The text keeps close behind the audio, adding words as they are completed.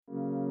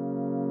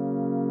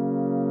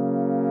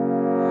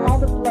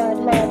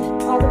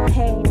the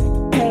pain,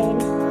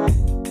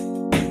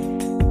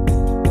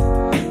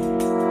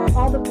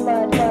 all the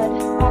blood,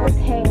 all the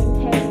pain.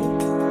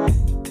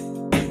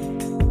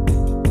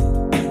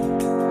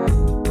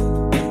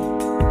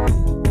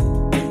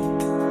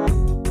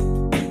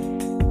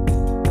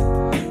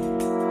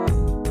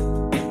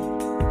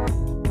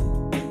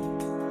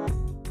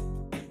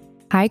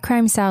 Hi,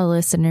 Crime Salad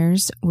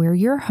listeners. We're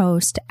your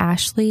hosts,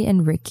 Ashley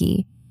and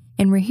Ricky,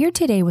 and we're here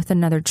today with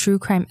another true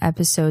crime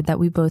episode that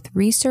we both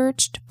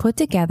researched, put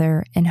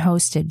together, and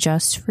hosted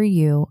just for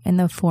you in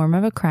the form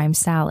of a crime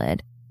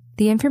salad.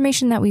 The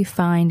information that we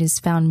find is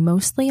found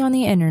mostly on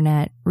the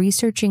internet,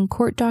 researching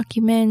court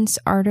documents,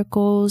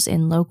 articles,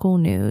 and local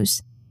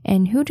news.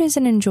 And who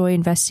doesn't enjoy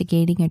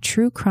investigating a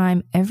true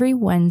crime every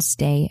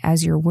Wednesday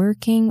as you're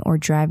working or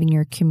driving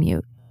your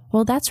commute?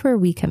 Well, that's where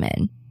we come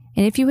in.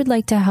 And if you would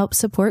like to help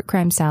support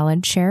Crime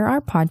Salad, share our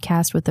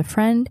podcast with a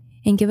friend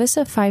and give us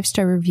a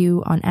 5-star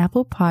review on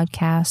Apple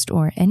Podcast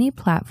or any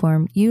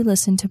platform you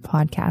listen to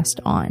podcasts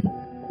on.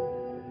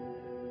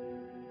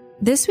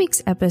 This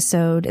week's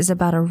episode is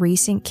about a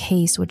recent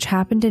case which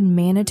happened in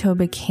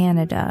Manitoba,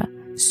 Canada.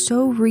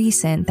 So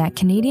recent that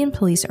Canadian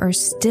police are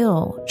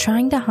still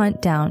trying to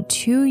hunt down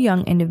 2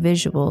 young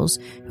individuals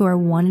who are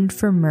wanted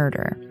for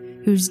murder,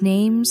 whose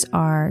names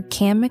are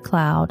Cam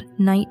McLeod,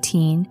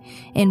 19,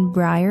 and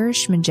Briar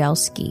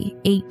Schmijelski,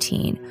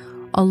 18.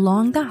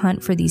 Along the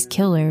hunt for these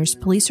killers,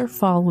 police are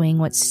following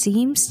what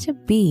seems to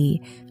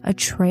be a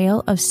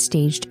trail of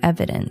staged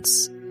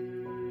evidence.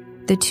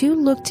 The 2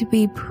 look to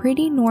be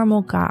pretty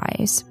normal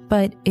guys,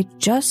 but it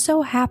just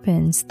so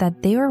happens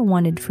that they are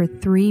wanted for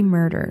 3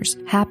 murders,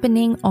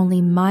 happening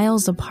only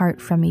miles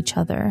apart from each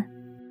other.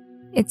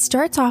 It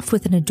starts off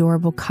with an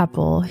adorable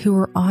couple who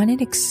are on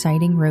an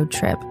exciting road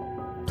trip,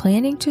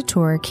 planning to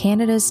tour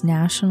Canada's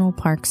national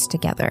parks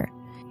together.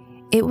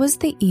 It was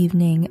the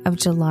evening of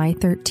July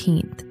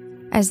 13th,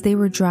 as they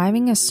were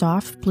driving a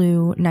soft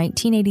blue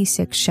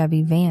 1986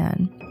 Chevy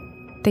van.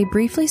 They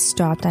briefly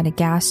stopped at a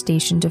gas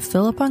station to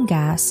fill up on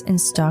gas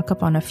and stock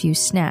up on a few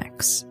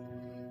snacks.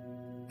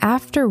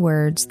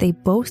 Afterwards, they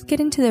both get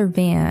into their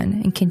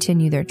van and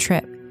continue their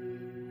trip.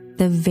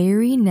 The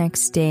very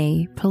next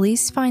day,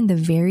 police find the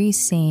very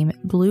same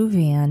blue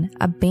van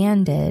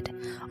abandoned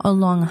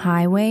along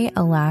Highway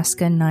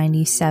Alaska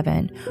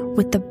 97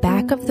 with the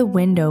back of the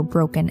window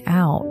broken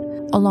out,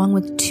 along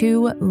with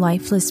 2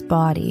 lifeless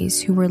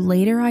bodies who were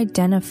later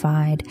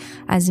identified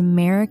as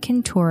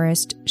American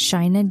tourist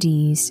Shaina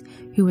Dees,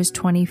 who was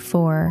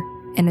 24,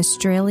 and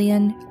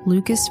Australian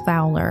Lucas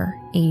Fowler,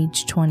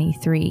 age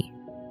 23.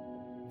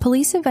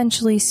 Police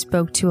eventually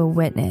spoke to a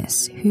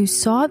witness who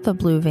saw the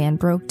blue van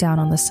broke down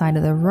on the side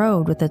of the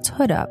road with its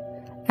hood up.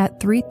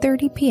 At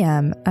 3:30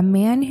 p.m., a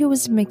man who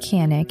was a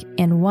mechanic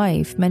and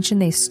wife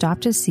mentioned they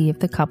stopped to see if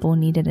the couple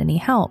needed any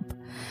help,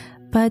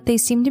 but they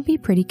seemed to be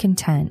pretty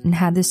content and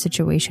had the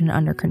situation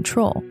under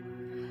control.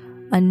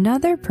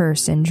 Another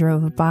person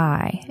drove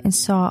by and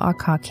saw a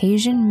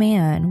Caucasian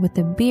man with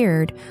a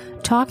beard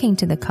talking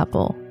to the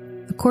couple.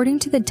 According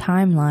to the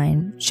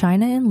timeline,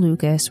 Shaina and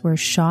Lucas were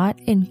shot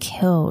and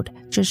killed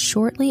just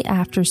shortly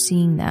after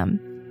seeing them.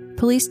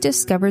 Police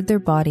discovered their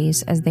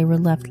bodies as they were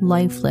left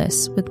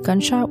lifeless with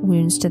gunshot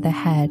wounds to the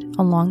head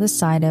along the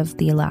side of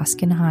the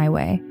Alaskan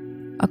highway.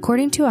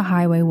 According to a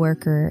highway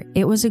worker,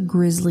 it was a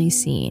grisly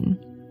scene.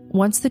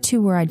 Once the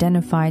 2 were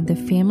identified, the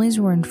families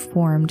were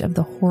informed of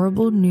the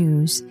horrible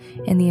news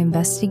and the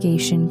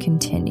investigation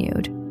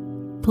continued.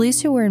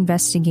 Police who were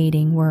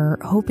investigating were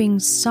hoping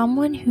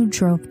someone who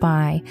drove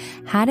by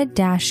had a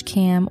dash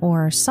cam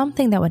or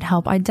something that would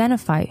help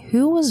identify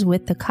who was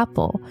with the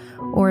couple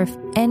or if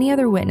any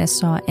other witness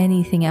saw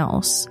anything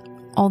else.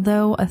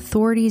 Although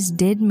authorities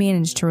did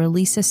manage to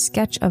release a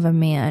sketch of a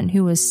man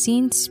who was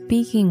seen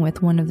speaking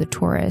with one of the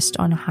tourists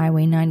on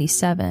Highway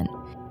 97.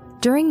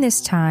 During this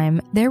time,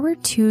 there were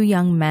 2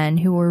 young men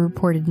who were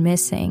reported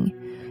missing.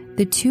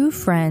 The 2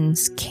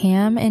 friends,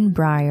 Cam and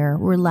Briar,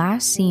 were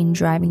last seen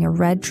driving a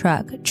red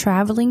truck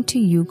traveling to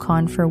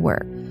Yukon for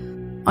work.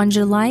 On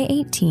July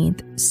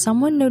 18th,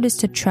 someone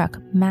noticed a truck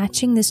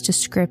matching this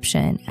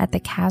description at the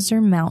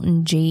Kazar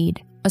Mountain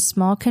Jade, a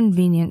small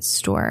convenience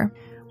store.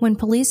 When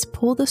police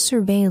pulled the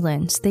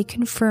surveillance, they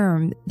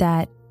confirmed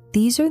that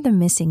these are the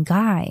missing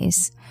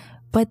guys,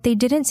 but they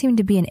didn't seem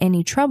to be in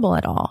any trouble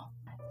at all.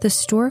 The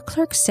store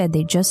clerk said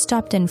they just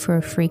stopped in for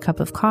a free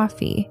cup of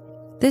coffee.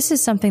 This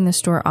is something the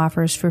store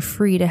offers for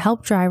free to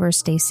help drivers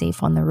stay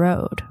safe on the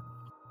road.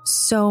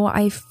 So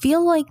I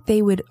feel like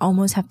they would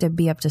almost have to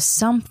be up to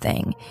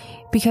something,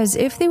 because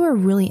if they were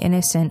really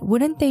innocent,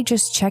 wouldn't they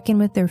just check in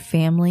with their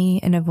family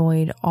and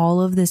avoid all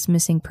of this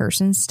missing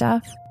person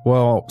stuff?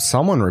 Well,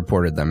 someone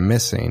reported them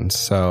missing,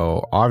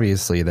 so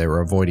obviously they were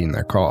avoiding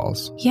their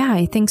calls. Yeah,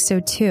 I think so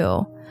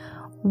too.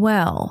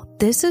 Well,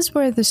 this is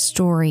where the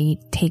story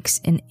takes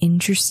an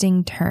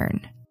interesting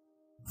turn.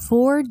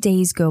 4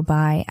 days go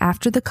by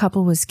after the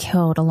couple was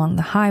killed along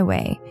the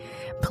highway.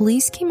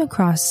 Police came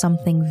across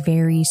something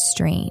very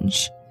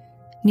strange.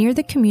 Near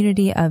the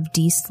community of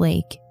Dease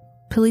Lake,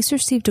 police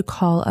received a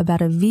call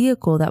about a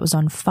vehicle that was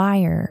on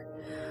fire.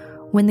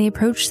 When they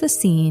approach the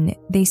scene,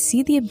 they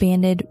see the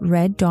abandoned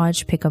red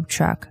Dodge pickup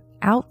truck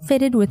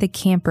outfitted with a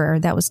camper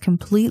that was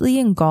completely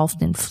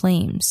engulfed in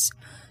flames.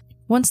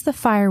 Once the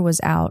fire was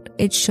out,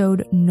 it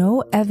showed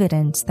no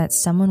evidence that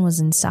someone was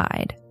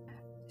inside.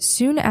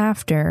 Soon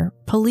after,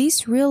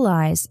 police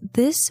realized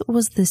this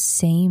was the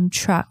same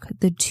truck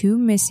the two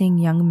missing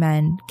young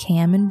men,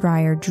 Cam and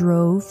Briar,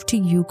 drove to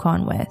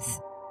Yukon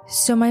with.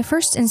 So my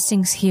first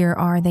instincts here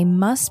are they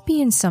must be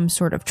in some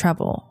sort of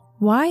trouble.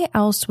 Why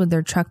else would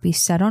their truck be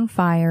set on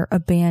fire,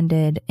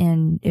 abandoned,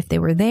 and if they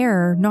were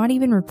there, not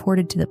even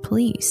reported to the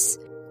police?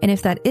 And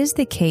if that is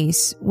the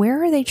case,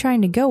 where are they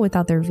trying to go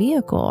without their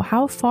vehicle?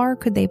 How far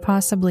could they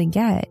possibly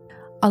get?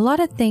 A lot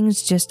of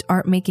things just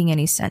aren't making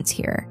any sense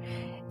here.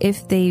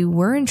 If they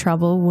were in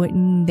trouble,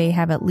 wouldn't they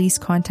have at least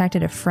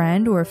contacted a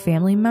friend or a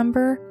family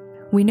member?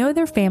 We know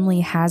their family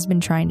has been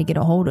trying to get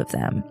a hold of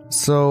them.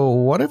 So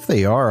what if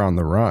they are on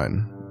the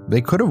run?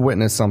 They could have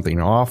witnessed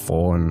something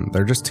awful and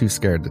they're just too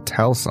scared to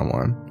tell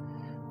someone.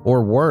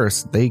 Or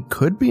worse, they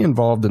could be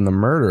involved in the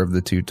murder of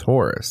the two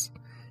tourists.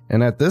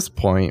 And at this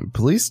point,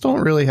 police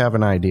don't really have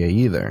an idea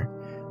either.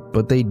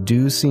 But they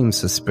do seem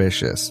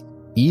suspicious.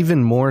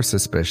 Even more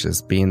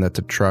suspicious being that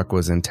the truck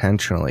was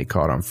intentionally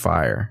caught on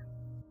fire.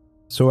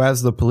 So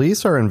as the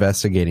police are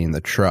investigating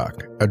the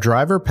truck, a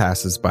driver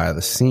passes by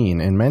the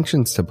scene and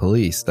mentions to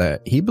police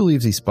that he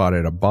believes he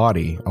spotted a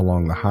body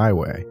along the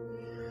highway.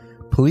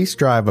 Police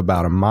drive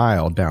about a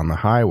mile down the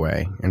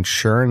highway, and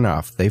sure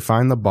enough, they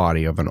find the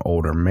body of an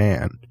older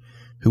man,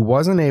 who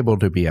wasn't able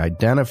to be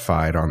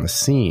identified on the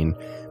scene,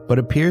 but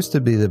appears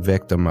to be the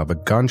victim of a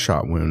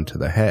gunshot wound to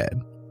the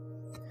head.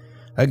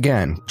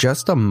 Again,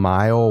 just a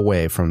mile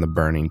away from the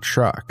burning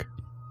truck.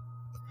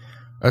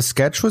 A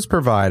sketch was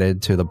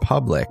provided to the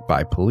public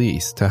by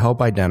police to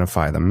help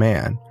identify the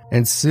man,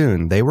 and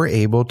soon they were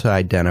able to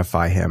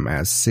identify him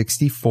as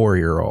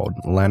 64-year-old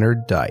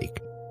Leonard Dyke,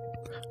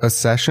 a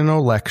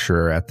sessional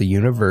lecturer at the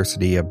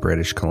University of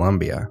British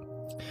Columbia.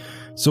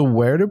 So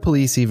where do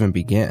police even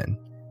begin?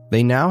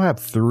 They now have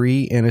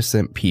 3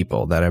 innocent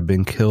people that have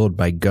been killed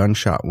by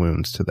gunshot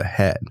wounds to the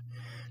head.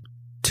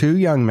 2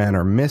 young men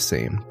are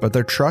missing, but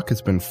their truck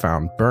has been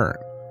found burnt.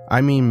 I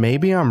mean,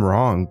 maybe I'm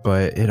wrong,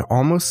 but it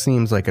almost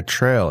seems like a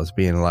trail is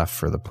being left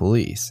for the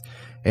police,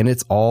 and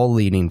it's all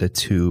leading to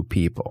 2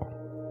 people.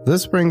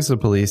 This brings the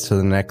police to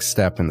the next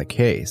step in the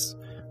case.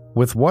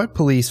 With what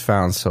police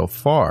found so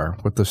far,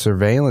 with the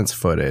surveillance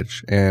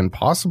footage, and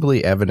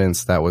possibly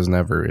evidence that was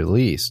never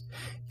released,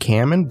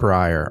 Cam and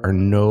Briar are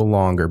no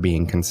longer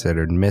being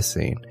considered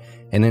missing,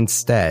 and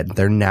instead,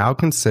 they're now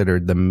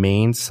considered the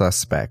main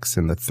suspects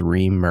in the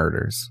 3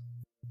 murders.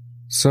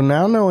 So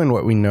now knowing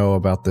what we know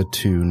about the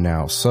 2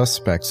 now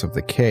suspects of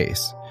the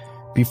case,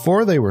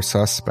 before they were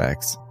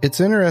suspects, it's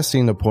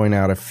interesting to point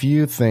out a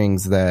few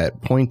things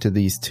that point to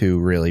these 2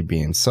 really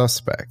being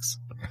suspects.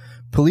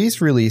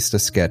 Police released a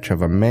sketch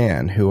of a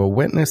man who a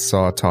witness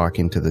saw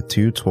talking to the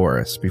 2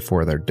 tourists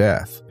before their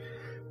death.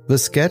 The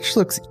sketch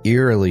looks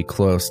eerily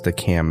close to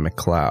Cam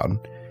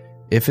McLeod.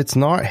 If it's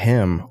not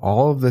him,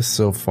 all of this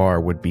so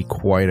far would be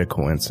quite a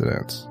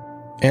coincidence.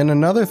 And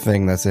another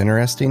thing that's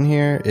interesting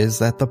here is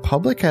that the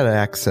public had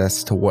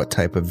access to what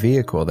type of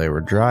vehicle they were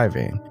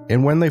driving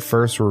and when they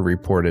first were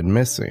reported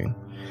missing.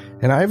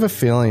 And I have a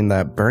feeling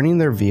that burning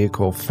their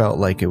vehicle felt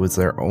like it was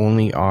their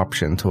only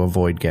option to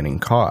avoid getting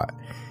caught.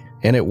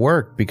 And it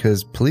worked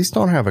because police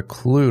don't have a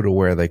clue to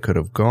where they could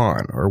have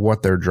gone or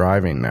what they're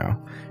driving now.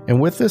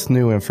 And with this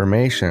new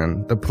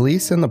information, the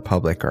police and the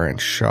public are in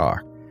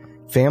shock.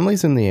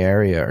 Families in the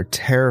area are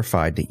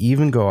terrified to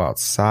even go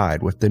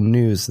outside with the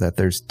news that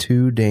there's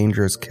 2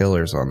 dangerous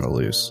killers on the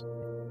loose.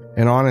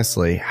 And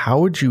honestly, how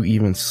would you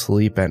even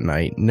sleep at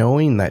night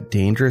knowing that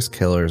dangerous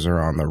killers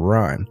are on the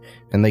run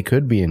and they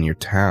could be in your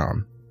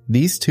town?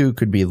 These 2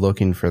 could be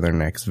looking for their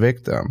next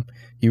victim.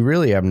 You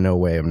really have no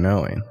way of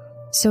knowing.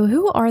 So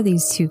who are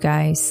these 2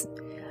 guys?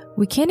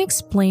 We can't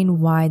explain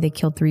why they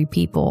killed 3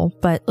 people,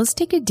 but let's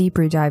take a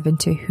deeper dive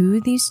into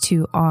who these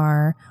 2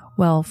 are,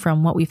 well,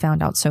 from what we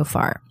found out so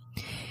far.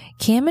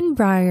 Cam and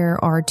Briar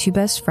are 2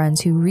 best friends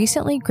who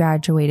recently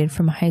graduated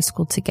from high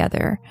school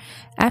together.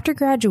 After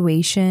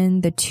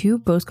graduation, the 2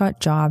 both got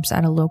jobs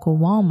at a local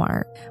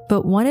Walmart,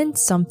 but wanted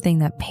something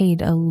that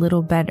paid a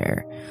little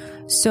better.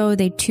 So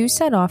they 2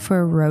 set off for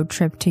a road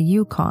trip to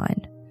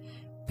Yukon.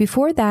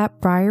 Before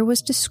that, Briar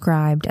was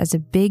described as a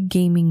big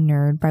gaming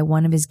nerd by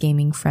one of his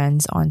gaming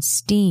friends on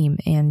Steam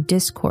and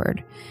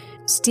Discord.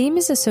 Steam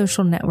is a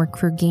social network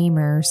for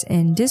gamers,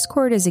 and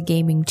Discord is a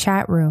gaming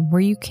chat room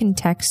where you can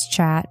text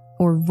chat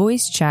or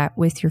voice chat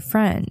with your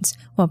friends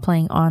while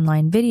playing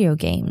online video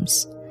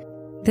games.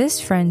 This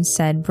friend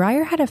said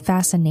Briar had a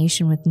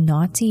fascination with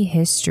Nazi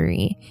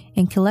history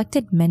and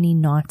collected many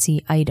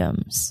Nazi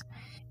items.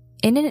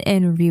 In an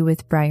interview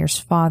with Briar's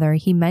father,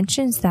 he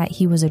mentions that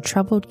he was a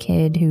troubled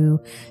kid who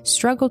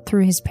struggled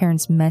through his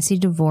parents' messy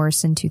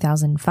divorce in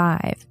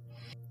 2005.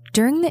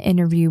 During the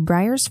interview,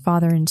 Briar's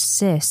father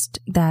insists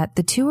that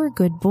the 2 are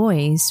good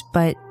boys,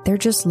 but they're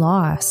just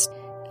lost.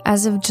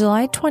 As of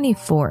July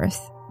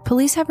 24th,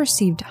 Police have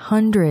received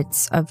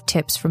hundreds of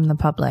tips from the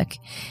public,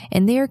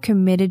 and they are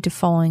committed to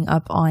following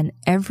up on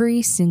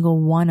every single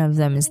one of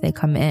them as they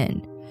come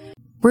in.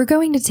 We're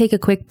going to take a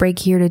quick break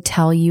here to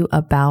tell you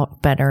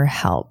about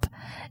BetterHelp.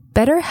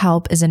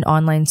 BetterHelp is an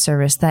online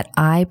service that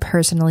I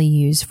personally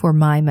use for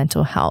my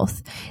mental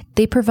health.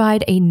 They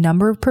provide a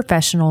number of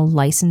professional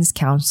licensed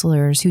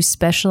counselors who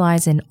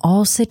specialize in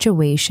all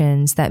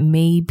situations that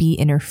may be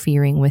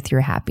interfering with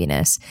your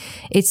happiness.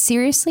 It's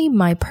seriously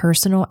my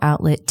personal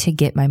outlet to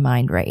get my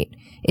mind right.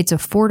 It's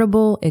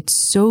affordable. It's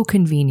so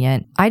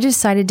convenient. I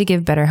decided to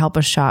give BetterHelp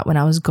a shot when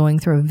I was going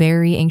through a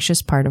very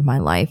anxious part of my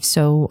life.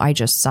 So I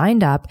just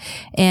signed up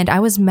and I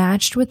was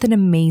matched with an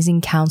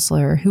amazing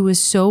counselor who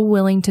was so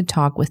willing to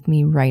talk with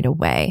me right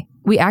away.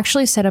 We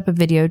actually set up a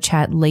video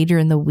chat later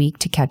in the week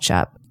to catch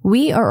up.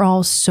 We are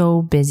all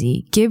so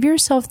busy. Give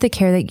yourself the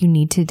care that you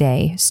need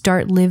today.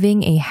 Start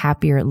living a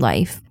happier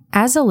life.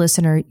 As a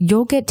listener,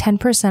 you'll get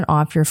 10%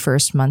 off your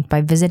first month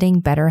by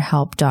visiting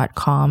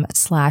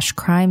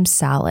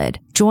betterhelp.com/crimesalad.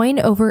 Join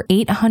over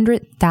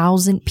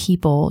 800,000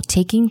 people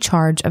taking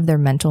charge of their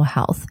mental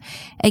health.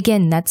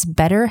 Again, that's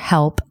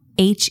BetterHelp,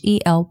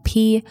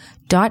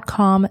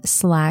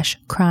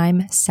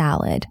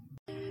 HELP.com/crimesalad.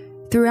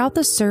 Throughout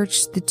the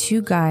search, the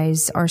two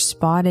guys are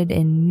spotted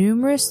in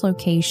numerous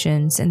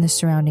locations in the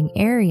surrounding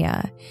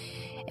area,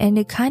 and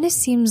it kind of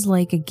seems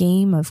like a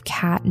game of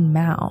cat and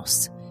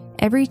mouse.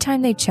 Every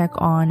time they check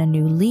on a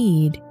new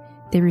lead,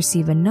 they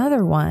receive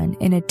another one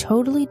in a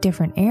totally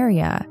different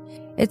area.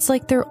 It's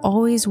like they're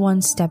always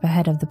one step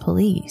ahead of the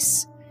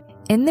police.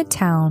 In the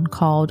town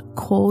called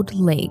Cold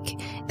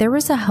Lake, there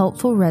was a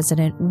helpful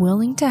resident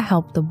willing to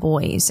help the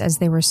boys as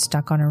they were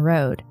stuck on a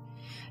road.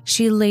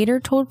 She later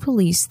told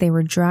police they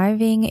were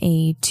driving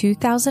a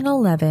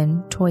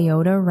 2011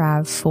 Toyota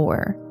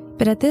RAV4.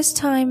 But at this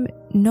time,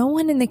 no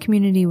one in the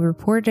community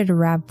reported a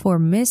RAV4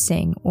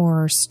 missing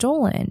or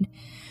stolen.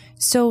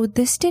 So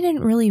this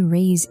didn't really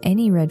raise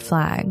any red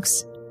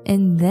flags.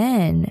 And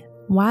then,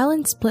 while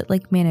in Split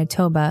Lake,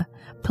 Manitoba,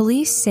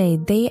 police say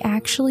they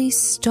actually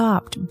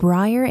stopped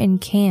Briar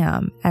and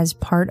Cam as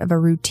part of a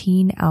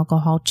routine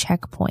alcohol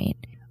checkpoint.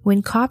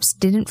 When cops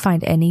didn't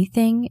find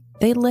anything,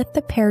 they let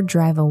the pair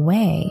drive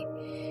away.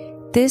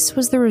 This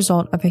was the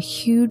result of a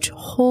huge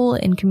hole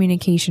in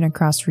communication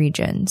across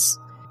regions.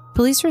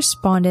 Police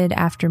responded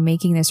after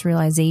making this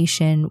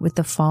realization with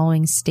the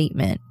following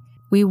statement.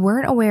 We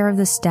weren't aware of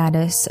the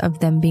status of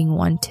them being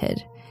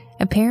wanted.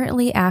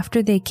 Apparently,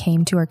 after they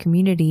came to our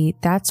community,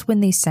 that's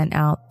when they sent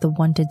out the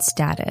wanted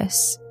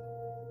status.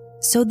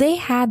 So they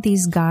had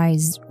these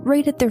guys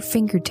right at their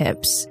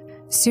fingertips.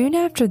 Soon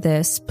after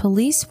this,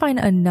 police find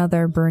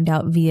another burned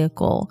out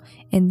vehicle,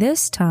 and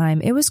this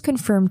time it was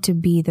confirmed to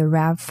be the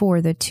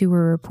RAV4 the two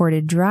were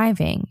reported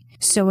driving.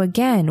 So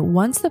again,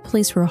 once the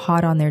police were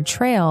hot on their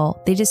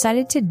trail, they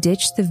decided to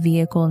ditch the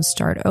vehicle and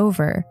start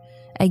over.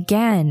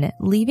 Again,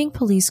 leaving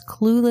police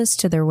clueless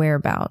to their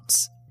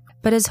whereabouts.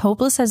 But as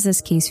hopeless as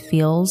this case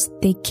feels,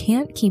 they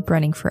can't keep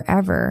running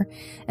forever.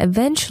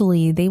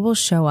 Eventually, they will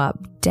show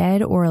up,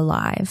 dead or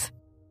alive.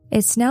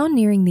 It's now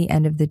nearing the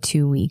end of the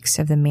 2 weeks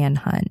of the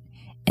manhunt,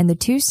 and the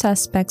two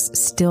suspects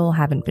still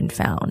haven't been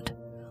found.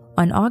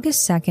 On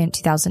August 2nd,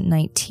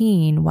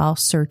 2019, while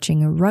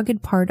searching a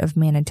rugged part of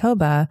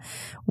Manitoba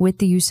with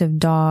the use of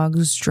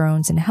dogs,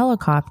 drones, and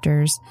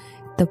helicopters,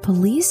 the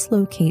police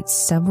locate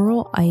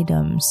several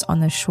items on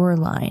the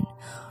shoreline,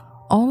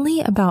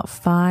 only about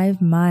 5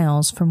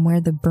 miles from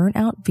where the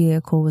burnt-out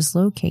vehicle was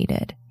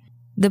located.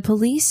 The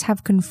police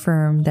have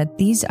confirmed that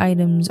these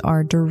items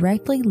are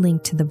directly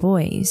linked to the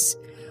boys.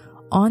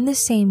 On the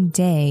same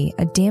day,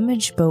 a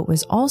damaged boat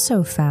was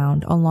also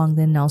found along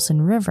the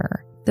Nelson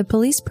River. The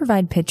police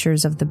provide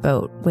pictures of the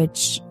boat,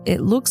 which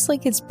it looks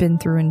like it's been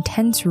through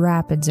intense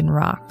rapids and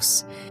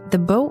rocks. The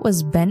boat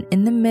was bent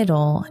in the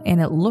middle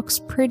and it looks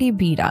pretty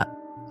beat up.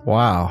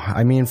 Wow,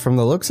 I mean, from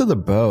the looks of the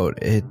boat,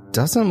 it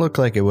doesn't look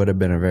like it would have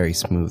been a very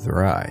smooth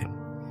ride.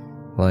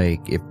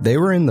 Like, if they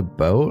were in the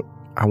boat,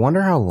 I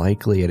wonder how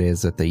likely it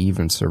is that they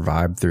even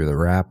survived through the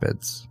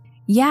rapids.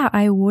 Yeah,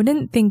 I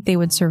wouldn't think they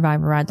would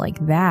survive a ride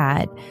like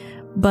that,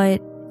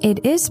 but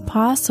it is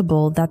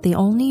possible that they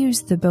only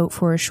used the boat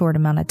for a short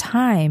amount of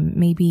time,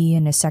 maybe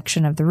in a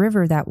section of the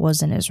river that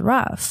wasn't as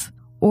rough.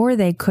 Or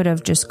they could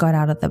have just got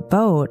out of the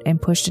boat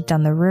and pushed it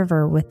down the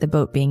river with the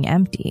boat being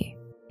empty.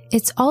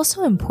 It's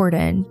also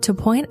important to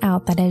point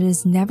out that it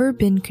has never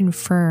been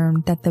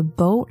confirmed that the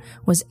boat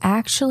was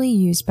actually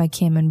used by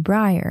Cam and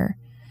Briar,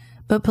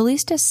 but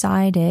police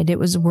decided it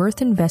was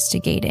worth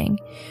investigating,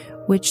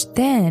 which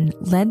then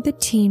led the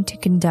team to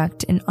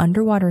conduct an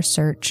underwater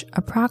search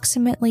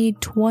approximately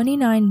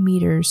 29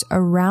 meters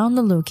around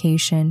the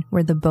location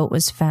where the boat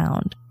was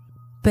found.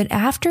 But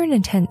after an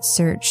intense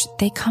search,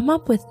 they come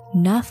up with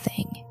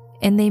nothing.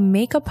 And they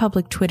make a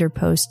public Twitter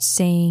post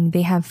saying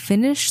they have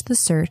finished the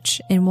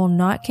search and will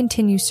not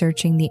continue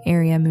searching the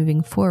area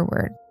moving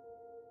forward.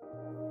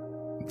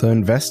 The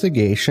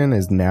investigation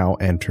is now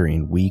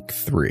entering week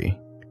 3.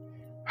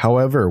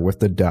 However,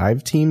 with the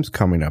dive teams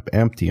coming up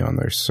empty on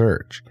their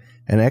search,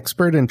 An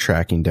expert in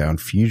tracking down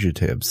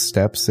fugitives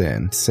steps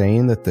in,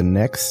 saying that the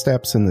next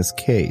steps in this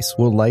case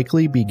will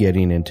likely be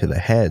getting into the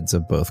heads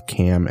of both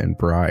Cam and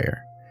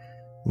Briar.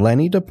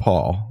 Lenny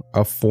DePaul,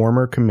 a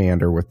former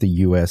commander with the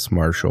U.S.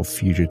 Marshal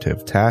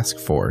Fugitive Task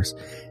Force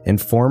and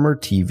former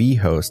TV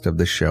host of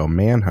the show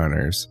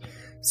Manhunters,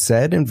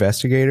 said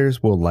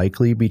investigators will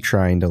likely be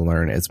trying to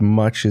learn as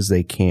much as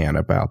they can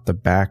about the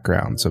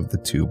backgrounds of the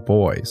two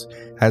boys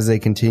as they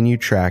continue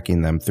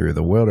tracking them through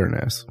the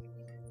wilderness.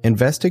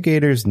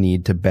 Investigators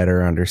need to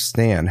better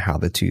understand how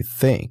the two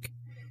think.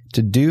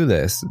 To do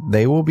this,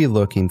 they will be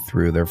looking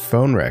through their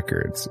phone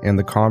records and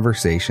the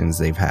conversations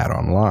they've had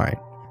online.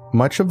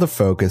 Much of the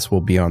focus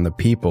will be on the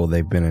people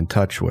they've been in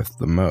touch with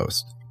the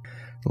most.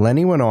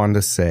 Lenny went on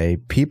to say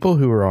people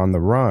who are on the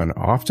run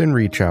often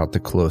reach out to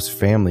close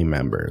family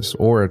members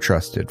or a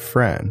trusted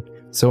friend,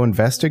 so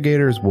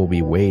investigators will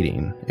be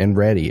waiting and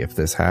ready if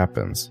this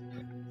happens.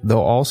 They'll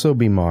also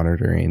be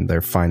monitoring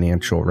their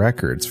financial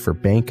records for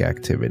bank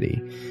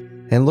activity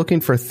and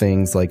looking for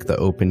things like the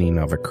opening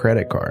of a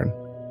credit card.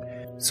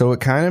 So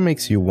it kind of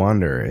makes you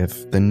wonder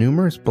if the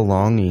numerous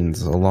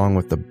belongings along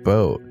with the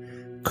boat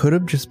could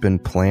have just been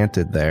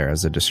planted there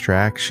as a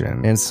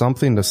distraction and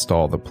something to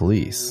stall the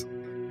police.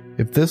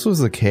 If this was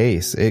the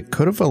case, it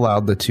could have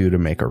allowed the two to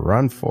make a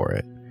run for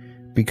it,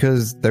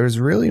 because there's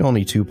really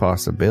only two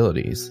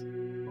possibilities.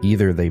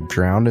 Either they've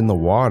drowned in the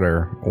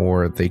water,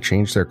 or they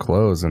changed their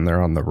clothes and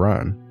they're on the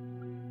run.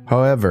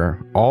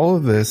 However, all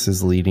of this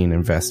is leading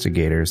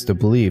investigators to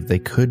believe they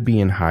could be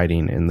in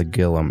hiding in the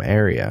Gillum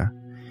area,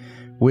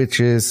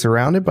 which is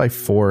surrounded by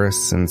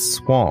forests and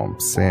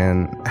swamps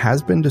and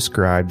has been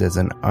described as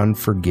an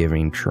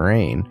unforgiving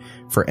terrain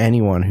for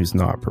anyone who's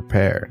not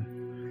prepared.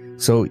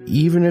 So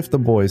even if the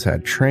boys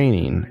had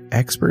training,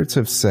 experts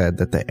have said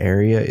that the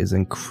area is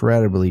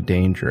incredibly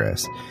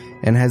dangerous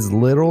and has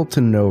little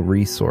to no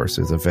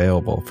resources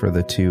available for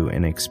the two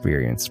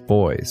inexperienced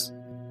boys.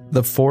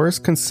 The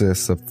forest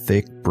consists of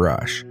thick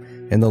brush,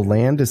 and the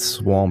land is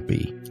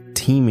swampy,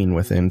 teeming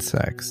with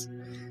insects.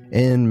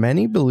 And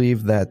many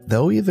believe that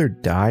they'll either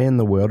die in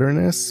the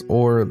wilderness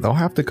or they'll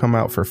have to come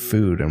out for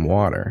food and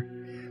water.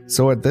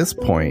 So at this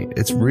point,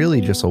 it's really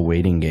just a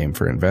waiting game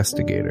for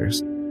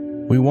investigators.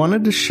 We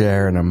wanted to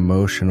share an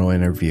emotional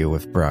interview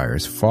with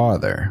Briar's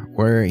father,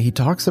 where he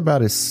talks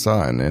about his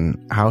son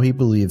and how he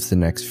believes the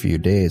next few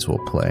days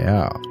will play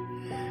out.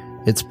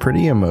 It's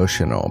pretty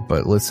emotional,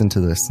 but listen to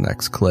this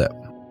next clip.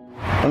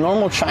 A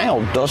normal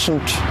child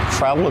doesn't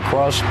travel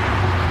across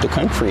the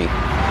country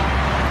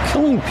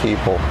killing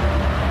people.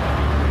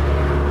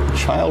 A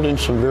child in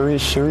some very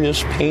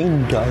serious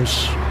pain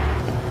does.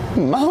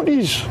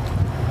 Mounties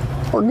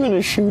are going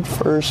to shoot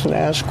first and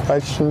ask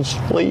questions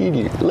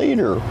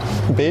later.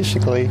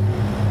 Basically,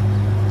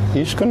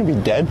 he's going to be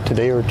dead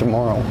today or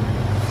tomorrow.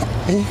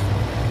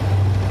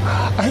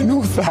 I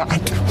know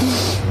that.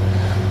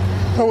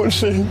 I would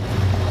say,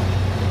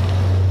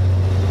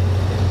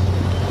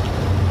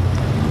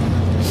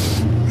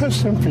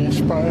 rest in peace,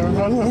 Briar.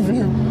 I love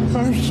you.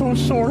 I'm so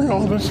sorry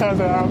all this had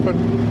to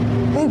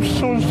happen. I'm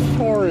so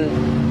sorry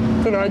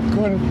that I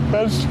couldn't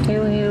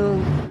rescue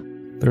you.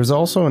 There's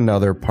also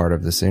another part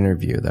of this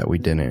interview that we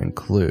didn't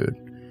include,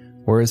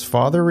 where his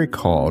father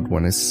recalled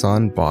when his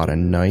son bought a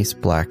nice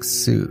black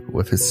suit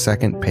with his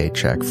second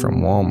paycheck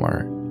from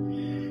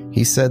Walmart.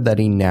 He said that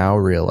he now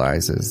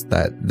realizes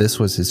that this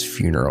was his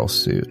funeral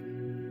suit.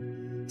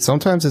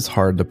 Sometimes it's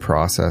hard to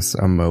process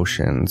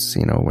emotions,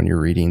 when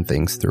you're reading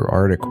things through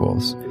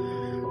articles.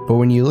 But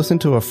when you listen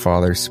to a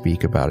father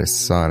speak about his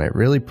son, it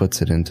really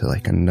puts it into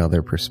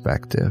another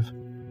perspective.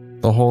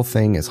 The whole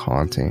thing is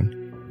haunting.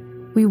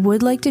 We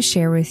would like to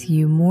share with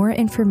you more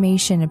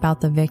information about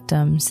the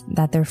victims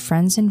that their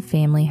friends and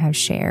family have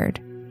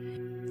shared.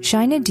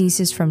 Shaina Deese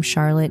is from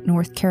Charlotte,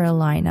 North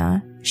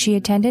Carolina. She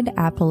attended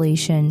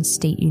Appalachian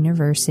State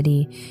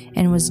University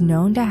and was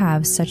known to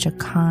have such a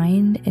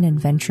kind and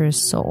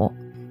adventurous soul,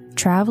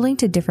 traveling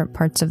to different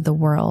parts of the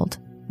world,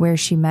 where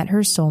she met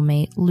her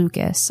soulmate,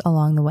 Lucas,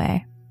 along the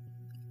way.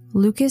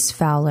 Lucas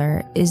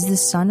Fowler is the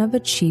son of a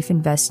chief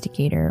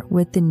investigator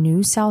with the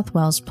New South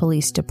Wales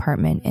Police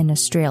Department in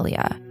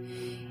Australia.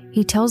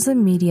 He tells the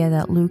media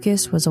that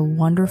Lucas was a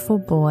wonderful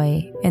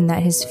boy and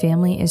that his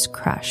family is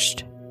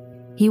crushed.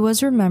 He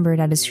was remembered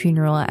at his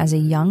funeral as a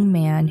young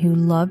man who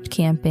loved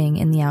camping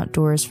in the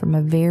outdoors from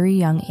a very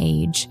young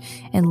age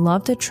and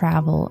loved to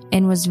travel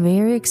and was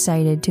very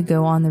excited to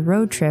go on the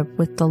road trip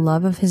with the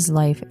love of his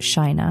life,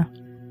 Shaina.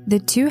 The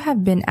two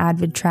have been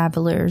avid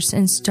travelers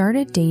and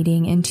started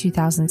dating in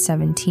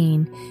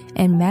 2017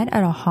 and met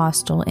at a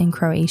hostel in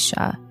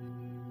Croatia.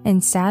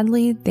 And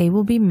sadly, they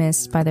will be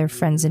missed by their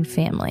friends and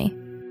family.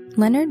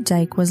 Leonard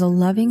Dyke was a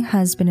loving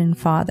husband and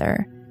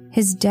father.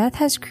 His death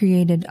has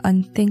created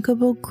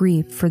unthinkable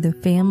grief for the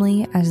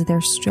family as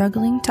they're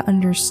struggling to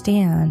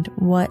understand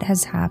what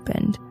has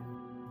happened.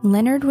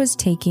 Leonard was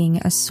taking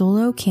a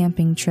solo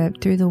camping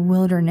trip through the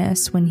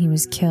wilderness when he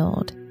was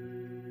killed.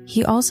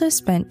 He also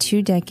spent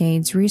 2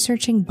 decades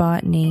researching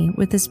botany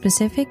with a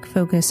specific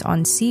focus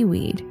on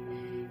seaweed.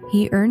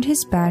 He earned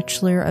his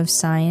Bachelor of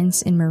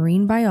Science in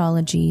Marine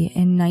Biology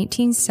in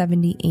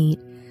 1978,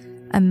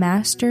 a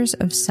Master's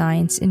of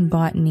Science in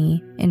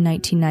Botany in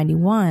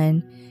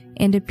 1991,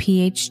 and a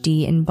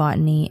PhD in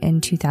Botany in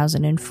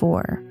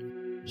 2004.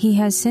 He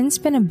has since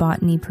been a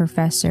botany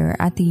professor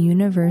at the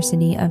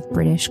University of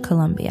British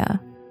Columbia.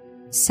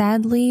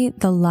 Sadly,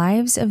 the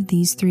lives of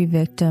these 3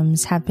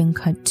 victims have been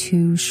cut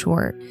too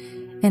short,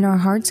 and our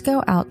hearts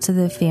go out to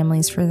the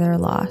families for their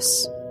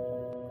loss.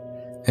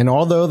 And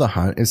although the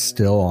hunt is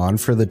still on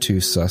for the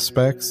 2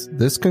 suspects,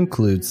 this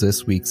concludes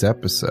this week's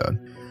episode.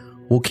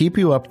 We'll keep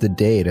you up to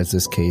date as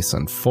this case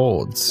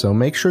unfolds, so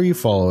make sure you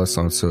follow us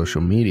on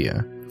social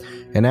media.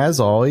 And as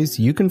always,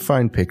 you can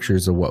find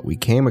pictures of what we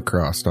came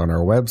across on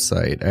our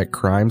website at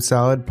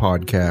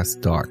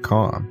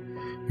crimesaladpodcast.com.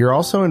 You're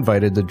also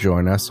invited to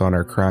join us on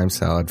our Crime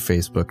Salad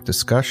Facebook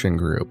discussion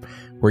group,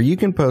 where you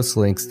can post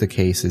links to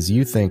cases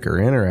you think are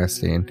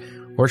interesting,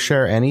 or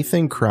share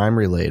anything crime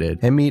related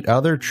and meet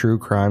other true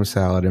Crime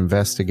Salad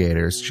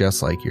investigators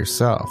just like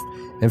yourself,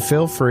 and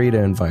feel free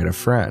to invite a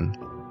friend.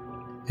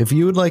 If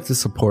you would like to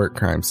support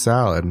Crime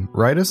Salad,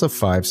 write us a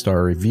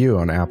 5-star review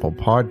on Apple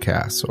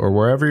Podcasts or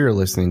wherever you're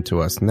listening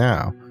to us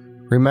now.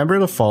 Remember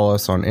to follow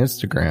us on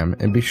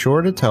Instagram and be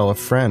sure to tell a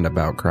friend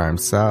about Crime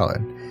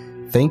Salad.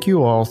 Thank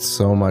you all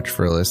so much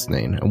for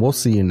listening, and we'll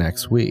see you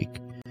next week.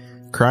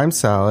 Crime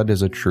Salad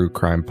is a true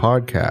crime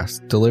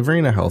podcast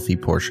delivering a healthy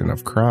portion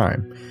of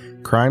crime.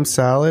 Crime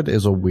Salad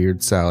is a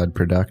Weird Salad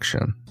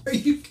production. Are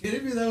you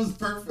kidding me? That was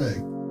perfect.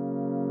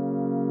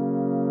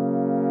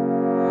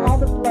 All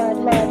the blood,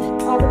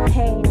 all the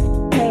pain.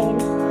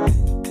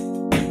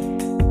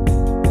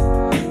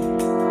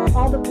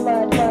 All the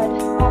blood,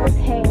 all the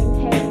pain.